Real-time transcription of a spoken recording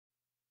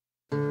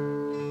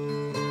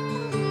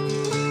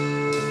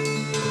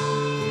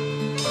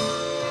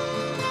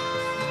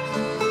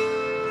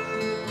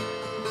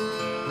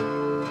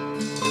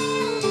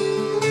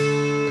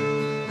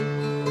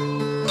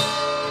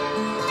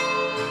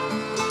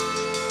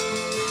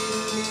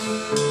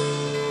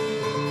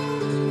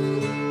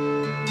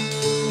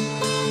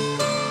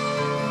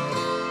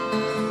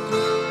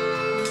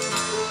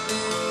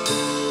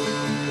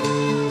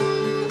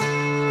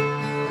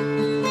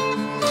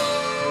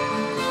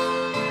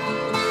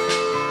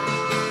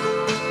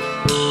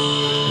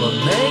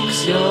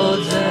makes your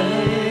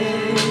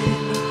day?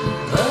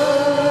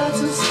 Birds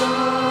and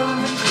sun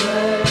and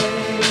clay.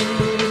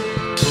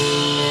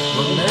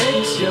 What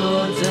makes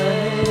your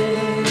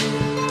day?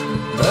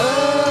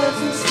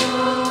 Birds and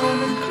sun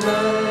and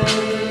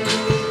clay.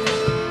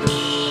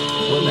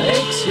 What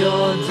makes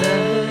your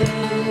day?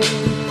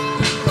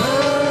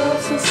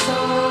 Birds and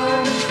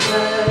sun and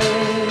clay.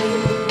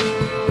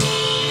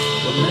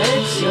 What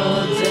makes your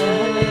day?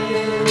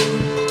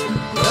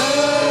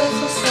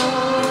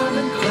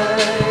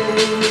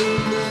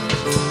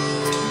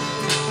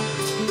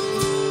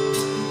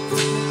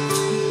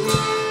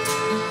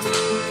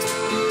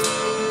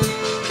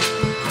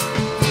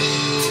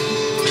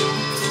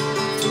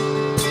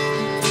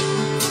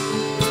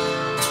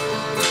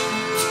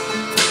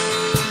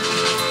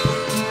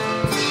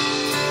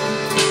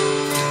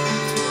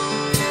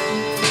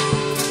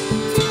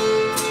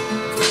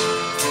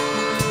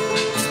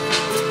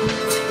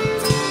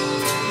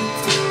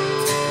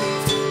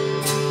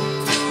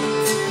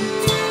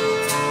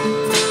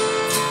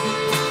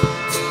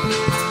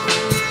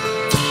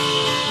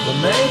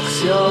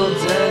 Makes your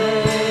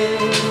day?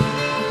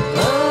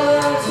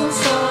 Birds and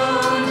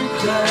sun and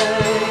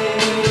clay.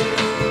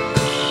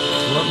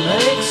 What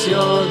makes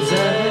your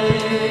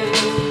day?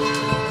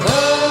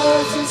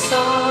 Birds and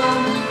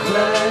sun and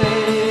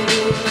clay.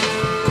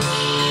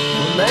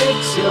 What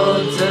makes your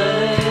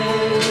day?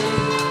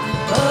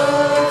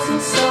 Birds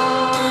and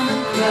sun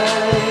and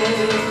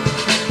clay.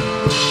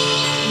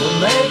 What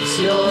makes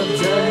your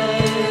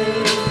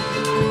day?